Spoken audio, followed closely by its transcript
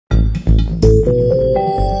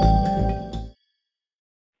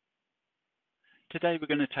Today we're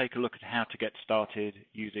going to take a look at how to get started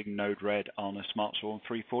using Node-RED on a SmartSwarm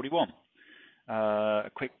 341.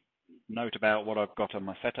 A quick note about what I've got on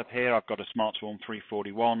my setup here. I've got a SmartSwarm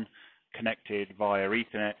 341 connected via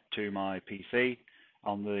Ethernet to my PC.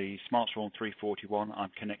 On the SmartSwarm 341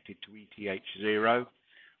 I'm connected to ETH0,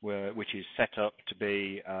 which is set up to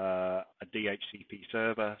be a DHCP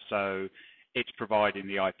server, so it's providing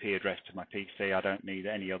the IP address to my PC. I don't need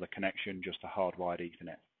any other connection, just a hardwired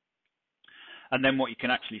Ethernet. And then what you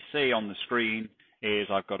can actually see on the screen is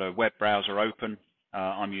I've got a web browser open.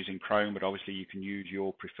 I'm using Chrome, but obviously you can use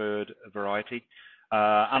your preferred variety.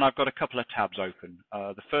 And I've got a couple of tabs open.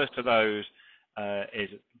 The first of those is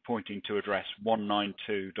pointing to address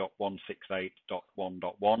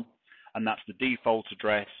 192.168.1.1, and that's the default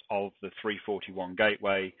address of the 341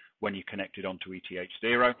 gateway when you connect it onto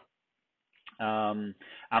ETH0. And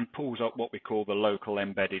pulls up what we call the local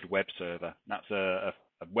embedded web server. That's a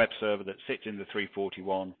web server that sits in the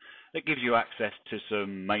 341 that gives you access to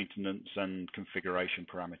some maintenance and configuration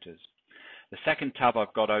parameters. The second tab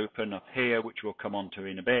I've got open up here, which we'll come on to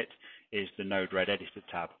in a bit, is the NodeRED editor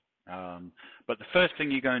tab. But the first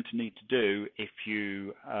thing you're going to need to do if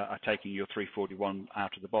you are taking your 341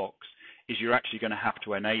 out of the box is you're actually going to have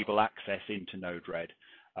to enable access into NodeRED.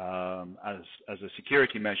 As a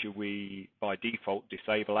security measure, we by default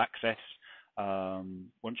disable access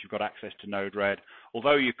once you've got access to NodeRED.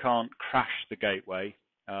 Although you can't crash the gateway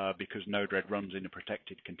because NodeRED runs in a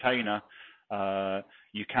protected container,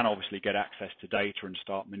 you can obviously get access to data and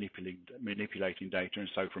start manipulating data. And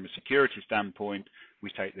so from a security standpoint,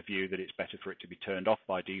 we take the view that it's better for it to be turned off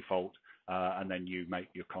by default, and then you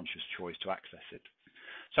make your conscious choice to access it.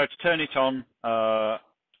 So to turn it on,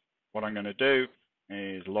 what I'm going to do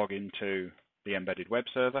is log into the embedded web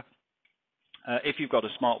server. If you've got a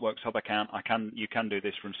SmartWorks Hub account, you can do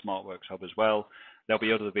this from SmartWorks Hub as well. There'll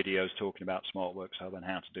be other videos talking about SmartWorks Hub and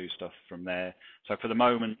how to do stuff from there. So for the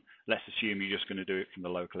moment, let's assume you're just going to do it from the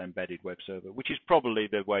local embedded web server, which is probably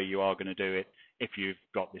the way you are going to do it if you've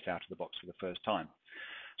got this out of the box for the first time.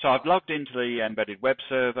 So I've logged into the embedded web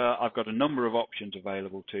server. I've got a number of options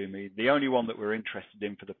available to me. The only one that we're interested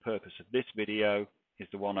in for the purpose of this video is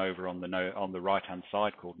the one over on the right-hand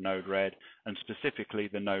side called NodeRED, and specifically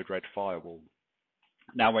the Node-Red Firewall.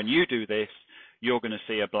 Now, when you do this, you're going to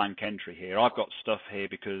see a blank entry here. I've got stuff here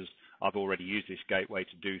because I've already used this gateway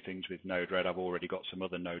to do things with Node-Red. I've already got some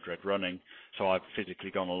other Node-Red running, so I've physically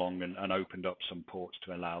gone along and opened up some ports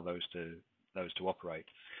to allow those to operate.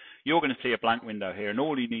 You're going to see a blank window here, and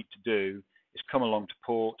all you need to do is come along to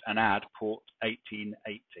port and add port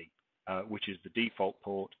 1880, which is the default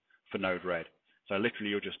port for Node-Red. So literally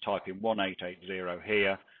you'll just type in 1880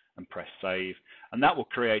 here and press save, and that will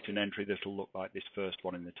create an entry that will look like this first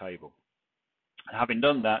one in the table. And having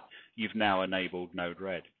done that, you've now enabled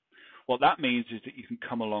Node-Red. What that means is that you can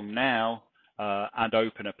come along now and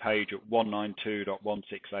open a page at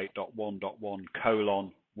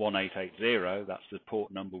 192.168.1.1:1880. That's the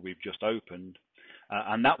port number we've just opened,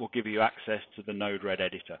 and that will give you access to the Node-Red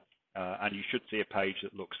editor. And you should see a page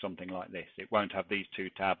that looks something like this. It won't have these two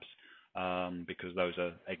tabs because those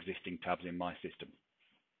are existing tabs in my system.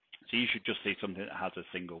 So you should just see something that has a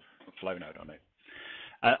single flow node on it.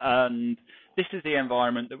 And this is the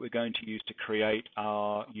environment that we're going to use to create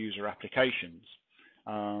our user applications.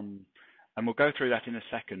 And we'll go through that in a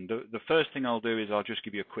second. The first thing I'll do is I'll just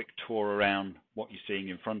give you a quick tour around what you're seeing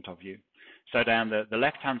in front of you. So down the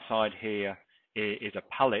left-hand side here is a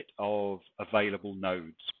palette of available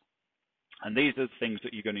nodes. And these are the things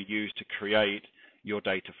that you're going to use to create your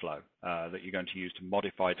data flow, that you're going to use to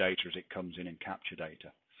modify data as it comes in and capture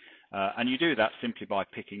data. And you do that simply by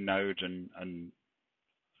picking nodes and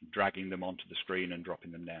dragging them onto the screen and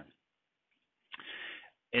dropping them down.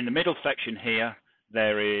 In the middle section here,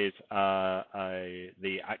 there is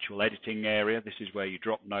the actual editing area. This is where you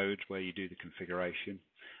drop nodes, where you do the configuration.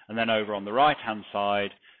 And then over on the right-hand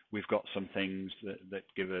side, we've got some things that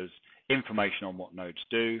give us information on what nodes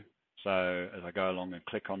do. So as I go along and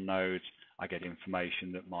click on nodes, I get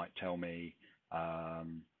information that might tell me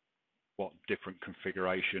what different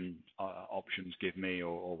configuration options give me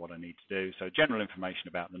or what I need to do. So general information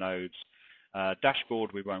about the nodes.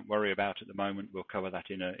 Dashboard we won't worry about at the moment. We'll cover that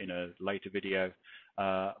in a later video.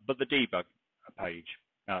 But the debug page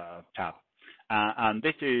tab. And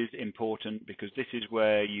this is important because this is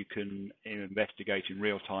where you can investigate in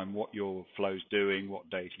real time what your flow's doing, what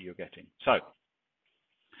data you're getting. So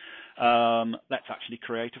let's actually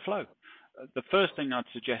create a flow. The first thing I'd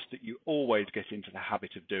suggest that you always get into the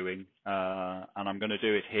habit of doing, and I'm going to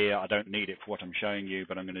do it here, I don't need it for what I'm showing you,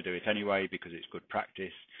 but I'm going to do it anyway because it's good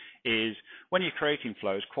practice, is When you're creating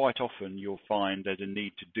flows, quite often you'll find there's a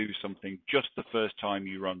need to do something just the first time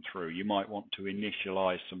you run through. You might want to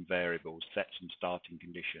initialize some variables, set some starting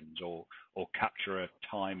conditions, or capture a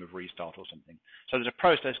time of restart or something. So there's a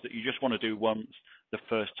process that you just want to do once the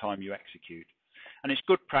first time you execute. And it's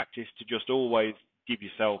good practice to just always give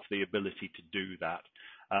yourself the ability to do that.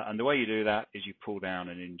 And the way you do that is you pull down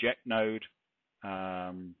an inject node,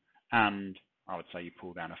 and I would say you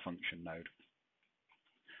pull down a function node.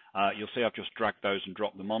 You'll see I've just dragged those and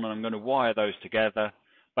dropped them on, and I'm going to wire those together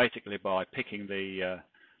basically by picking the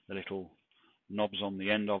little knobs on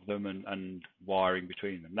the end of them and wiring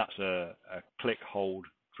between them. That's a click, hold,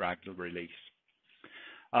 drag, release.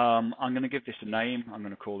 I'm going to give this a name. I'm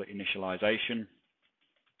going to call it initialization.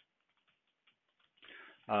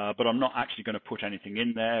 But I'm not actually going to put anything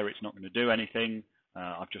in there. It's not going to do anything.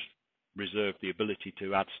 I've just reserved the ability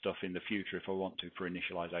to add stuff in the future if I want to for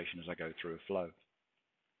initialization as I go through a flow.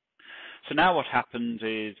 So now what happens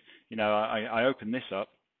is, I open this up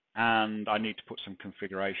and I need to put some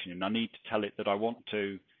configuration in. I need to tell it that I want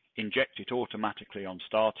to inject it automatically on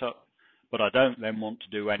startup, but I don't then want to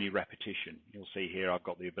do any repetition. You'll see here I've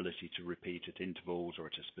got the ability to repeat at intervals or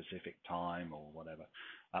at a specific time or whatever.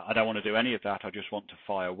 I don't want to do any of that. I just want to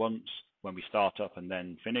fire once when we start up and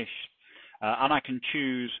then finish. And I can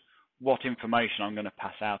choose what information I'm going to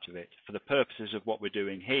pass out of it. For the purposes of what we're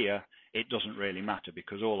doing here, it doesn't really matter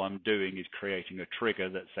because all I'm doing is creating a trigger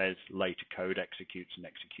that says later code executes and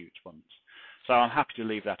executes once. So I'm happy to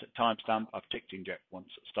leave that at timestamp. I've ticked inject once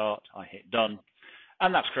at start. I hit done.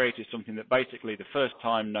 And that's created something that basically the first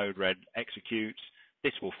time NodeRED executes,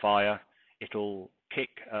 this will fire. It'll kick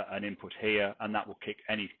an input here, and that will kick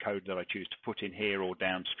any code that I choose to put in here or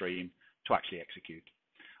downstream to actually execute.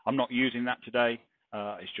 I'm not using that today.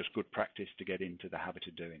 It's just good practice to get into the habit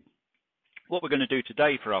of doing. What we're going to do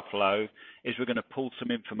today for our flow is we're going to pull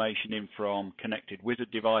some information in from connected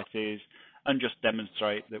wizard devices and just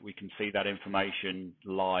demonstrate that we can see that information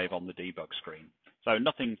live on the debug screen. So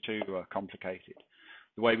nothing too complicated.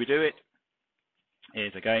 The way we do it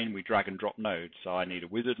is, again, we drag and drop nodes. So I need a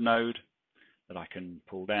wizard node that I can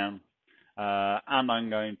pull down, and I'm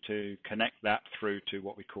going to connect that through to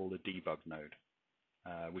what we call the debug node,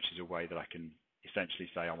 which is a way that I can essentially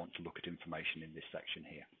say I want to look at information in this section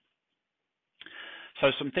here. So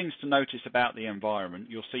some things to notice about the environment.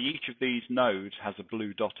 You'll see each of these nodes has a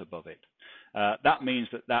blue dot above it. That means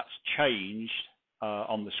that that's changed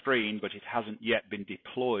on the screen, but it hasn't yet been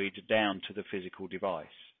deployed down to the physical device.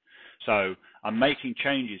 So I'm making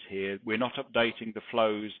changes here. We're not updating the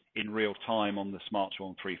flows in real time on the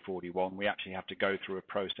SmartSwarm 341. We actually have to go through a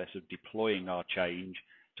process of deploying our change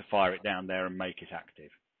to fire it down there and make it active.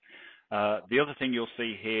 The other thing you'll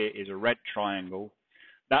see here is a red triangle.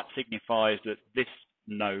 That signifies that this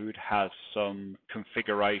node has some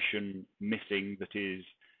configuration missing that is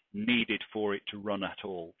needed for it to run at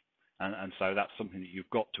all. And so that's something that you've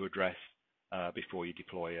got to address before you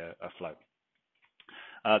deploy a flow.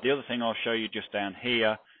 The other thing I'll show you just down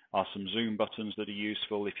here are some zoom buttons that are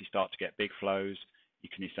useful. If you start to get big flows, you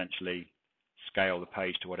can essentially scale the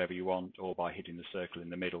page to whatever you want, or by hitting the circle in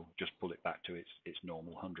the middle, just pull it back to its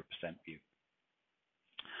normal 100% view.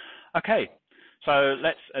 Okay, so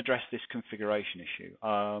let's address this configuration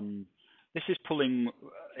issue. This is pulling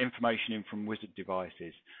information in from wizard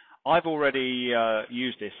devices. I've already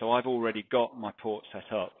used this, so I've already got my port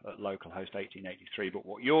set up at localhost 1883, but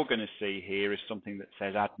what you're going to see here is something that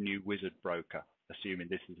says add new wizard broker, assuming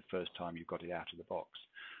this is the first time you've got it out of the box.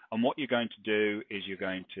 And what you're going to do is you're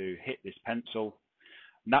going to hit this pencil,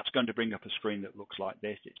 and that's going to bring up a screen that looks like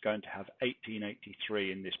this. It's going to have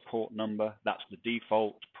 1883 in this port number. That's the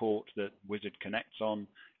default port that Wizard connects on.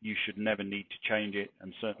 You should never need to change it,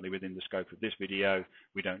 and certainly within the scope of this video,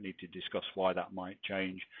 we don't need to discuss why that might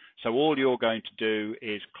change. So all you're going to do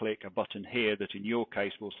is click a button here that in your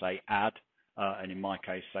case will say add, and in my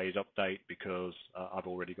case says update, because I've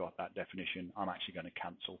already got that definition. I'm actually going to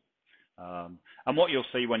cancel. And what you'll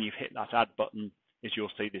see when you've hit that add button is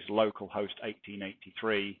you'll see this localhost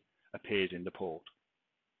 1883 appears in the port.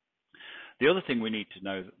 The other thing we need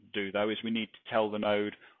to do though is we need to tell the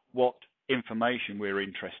node what information we're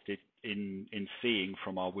interested in seeing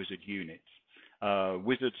from our wizard units.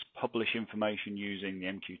 Wizards publish information using the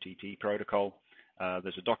MQTT protocol.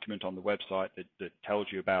 There's a document on the website that tells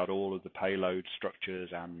you about all of the payload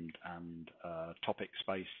structures and topic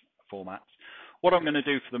space formats. What I'm going to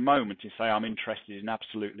do for the moment is say I'm interested in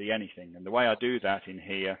absolutely anything. And the way I do that in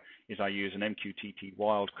here is I use an MQTT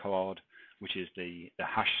wildcard, which is the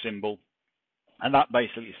hash symbol. And that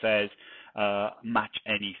basically says match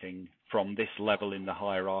anything from this level in the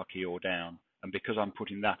hierarchy or down. And because I'm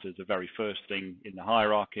putting that as the very first thing in the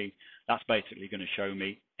hierarchy, that's basically going to show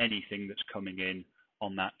me anything that's coming in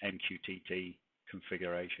on that MQTT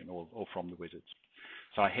configuration or from the wizards.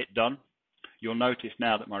 So I hit done. You'll notice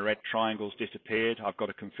now that my red triangle's disappeared. I've got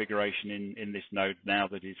a configuration in this node now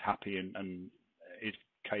that is happy and is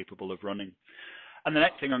capable of running. And the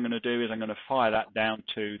next thing I'm going to do is I'm going to fire that down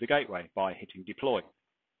to the gateway by hitting deploy.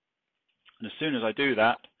 And as soon as I do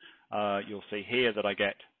that, you'll see here that I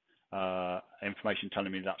get information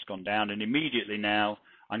telling me that's gone down, and immediately now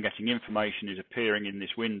I'm getting information is appearing in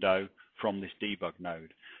this window from this debug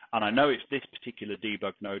node. And I know it's this particular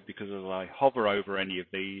debug node because as I hover over any of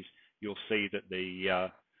these, you'll see that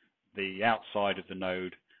the outside of the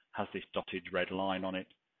node has this dotted red line on it.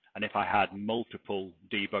 And if I had multiple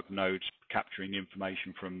debug nodes capturing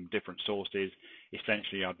information from different sources,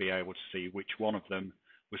 essentially I'd be able to see which one of them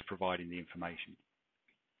was providing the information.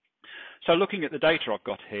 So looking at the data I've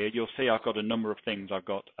got here, you'll see I've got a number of things. I've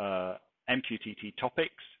got MQTT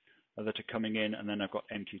topics that are coming in, and then I've got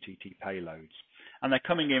MQTT payloads. And they're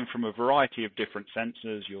coming in from a variety of different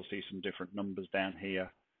sensors. You'll see some different numbers down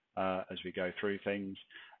here as we go through things.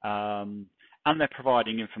 And they're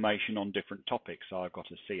providing information on different topics. So I've got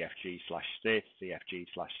a CFG/sys,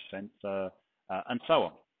 CFG/sensor, and so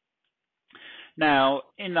on. Now,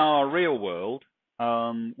 in our real world,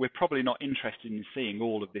 we're probably not interested in seeing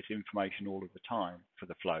all of this information all of the time for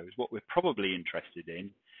the flows. What we're probably interested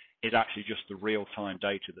in is actually just the real-time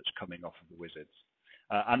data that's coming off of the wizards.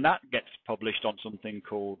 And that gets published on something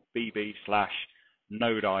called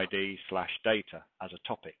bb/nodeid/data as a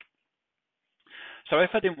topic. So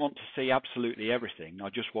if I didn't want to see absolutely everything, I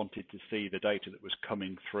just wanted to see the data that was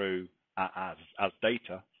coming through as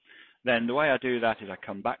data, then the way I do that is I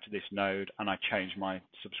come back to this node and I change my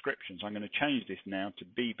subscriptions. I'm going to change this now to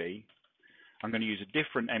BB. I'm going to use a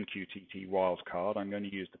different MQTT wildcard. I'm going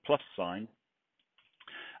to use the plus sign.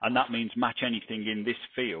 And that means match anything in this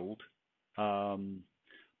field.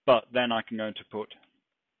 But then I can go to put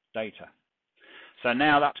data. So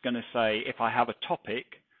now that's going to say if I have a topic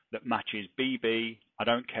that matches BB, I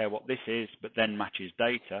don't care what this is, but then matches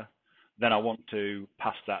data, then I want to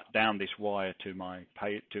pass that down this wire to my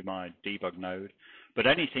debug node. But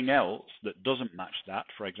anything else that doesn't match that,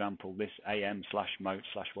 for example, this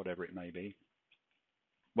AM/mode/whatever it may be,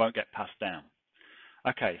 won't get passed down.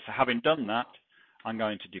 Okay, so having done that, I'm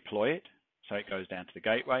going to deploy it. So it goes down to the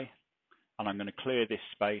gateway, and I'm going to clear this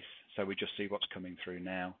space so we just see what's coming through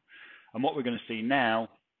now. And what we're going to see now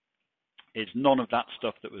is none of that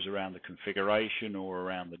stuff that was around the configuration or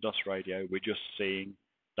around the DUS radio. We're just seeing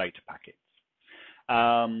data packets.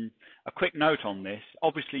 A quick note on this,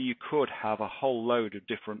 obviously you could have a whole load of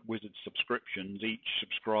different wizard subscriptions, each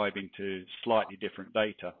subscribing to slightly different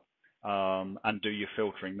data, and do your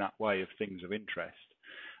filtering that way of things of interest.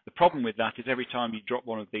 The problem with that is every time you drop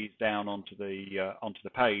one of these down onto the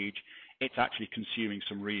page, it's actually consuming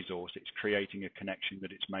some resource. It's creating a connection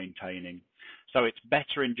that it's maintaining. So it's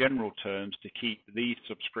better in general terms to keep these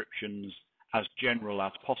subscriptions as general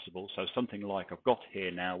as possible. So something like I've got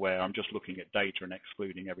here now where I'm just looking at data and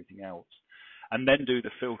excluding everything else. And then do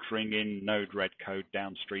the filtering in Node-RED code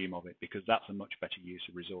downstream of it, because that's a much better use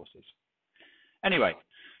of resources. Anyway,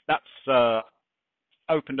 that's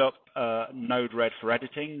opened up Node-RED for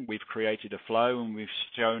editing. We've created a flow and we've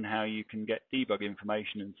shown how you can get debug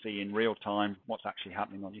information and see in real time what's actually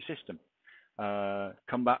happening on your system.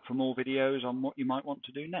 Come back for more videos on what you might want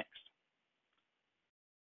to do next.